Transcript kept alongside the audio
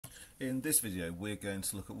In this video we're going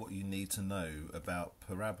to look at what you need to know about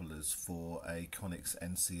parabolas for a Conics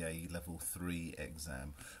NCEA Level 3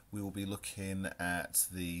 exam. We will be looking at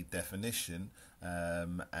the definition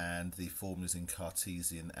and the formulas in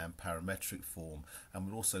Cartesian and parametric form, and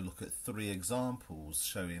we'll also look at 3 examples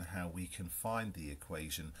showing how we can find the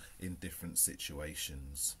equation in different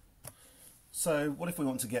situations. So what if we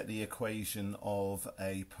want to get the equation of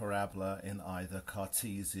a parabola in either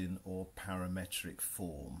Cartesian or parametric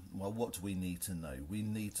form? Well, what do we need to know? We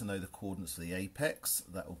need to know the coordinates of the apex.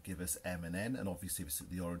 That will give us m and n, and obviously if it's at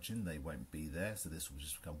the origin they won't be there, so this will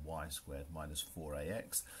just become y squared minus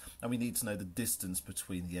 4ax. And we need to know the distance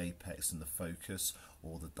between the apex and the focus,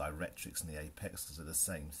 or the directrix and the apex, because they're the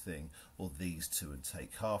same thing, or these two, and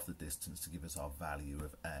take half the distance to give us our value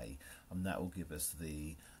of a, and that will give us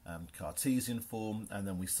the Cartesian form, and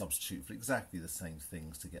then we substitute for exactly the same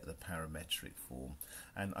things to get the parametric form.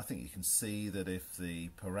 And I think you can see that if the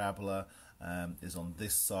parabola is on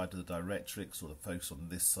this side of the directrix, or the focus on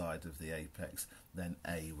this side of the apex, then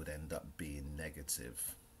a would end up being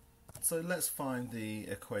negative. So let's find the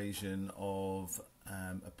equation of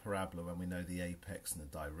a parabola when we know the apex and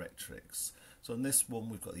the directrix. So on this one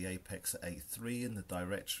we've got the apex at a3 and the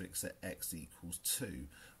directrix at x equals 2.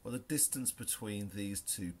 Well, the distance between these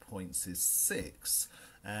 2 points is 6,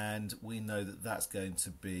 and we know that that's going to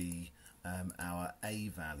be our a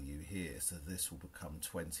value here. So this will become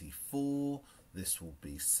 24, this will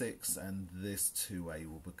be 6, and this 2a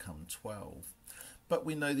will become 12. But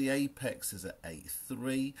we know the apex is at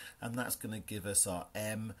a3, and that's going to give us our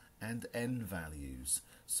m and n values.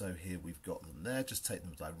 So here we've got them there, just take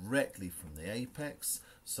them directly from the apex.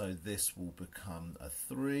 So this will become a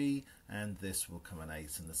 3, and this will become an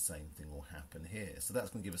 8, and the same thing will happen here. So that's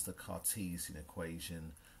going to give us the Cartesian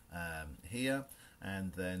equation here,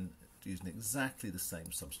 and then using exactly the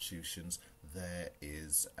same substitutions, there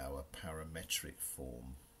is our parametric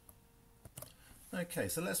form. Okay,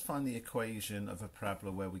 so let's find the equation of a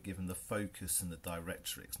parabola where we're given the focus and the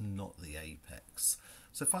directrix, not the apex.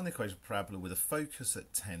 So find the equation of a parabola with a focus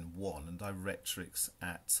at 10, 1 and directrix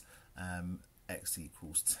at x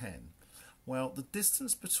equals 10. Well, the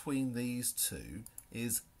distance between these two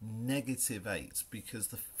is -8 because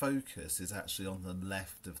the focus is actually on the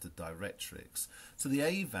left of the directrix. So the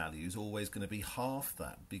a value is always going to be half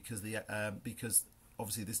that because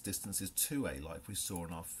obviously this distance is 2a like we saw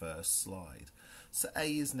in our first slide. So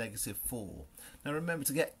a is -4. Now remember,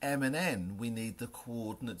 to get m and n we need the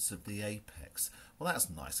coordinates of the apex. Well, that's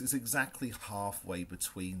nice. It's exactly halfway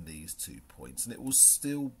between these 2 points, and it will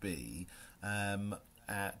still be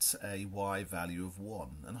at a y value of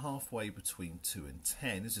 1, and halfway between 2 and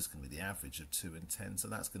 10 is just going to be the average of 2 and 10, so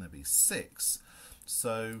that's going to be 6.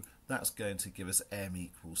 So that's going to give us m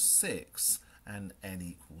equals 6 and n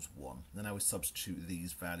equals 1. And now we substitute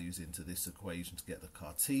these values into this equation to get the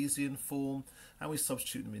Cartesian form, and we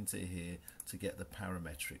substitute them into here to get the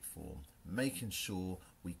parametric form, making sure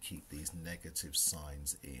we keep these negative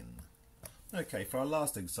signs in. Okay, for our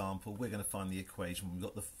last example we're going to find the equation when we've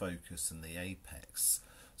got the focus and the apex.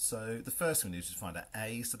 So the first thing we need to find out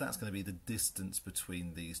a, so that's going to be the distance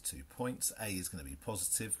between these 2 points. A is going to be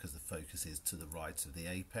positive because the focus is to the right of the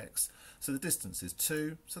apex. So the distance is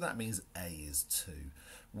 2, so that means a is 2.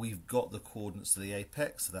 We've got the coordinates of the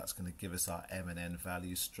apex, so that's going to give us our m and n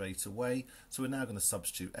values straight away. So we're now going to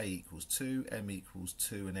substitute a equals 2, m equals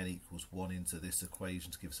 2 and n equals 1 into this equation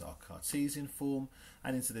to give us our Cartesian form,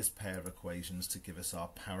 and into this pair of equations to give us our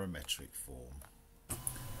parametric form.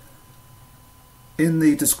 In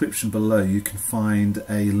the description below you can find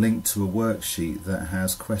a link to a worksheet that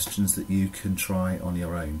has questions that you can try on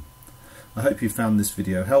your own. I hope you found this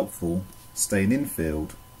video helpful. Stay in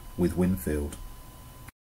field with Winfield.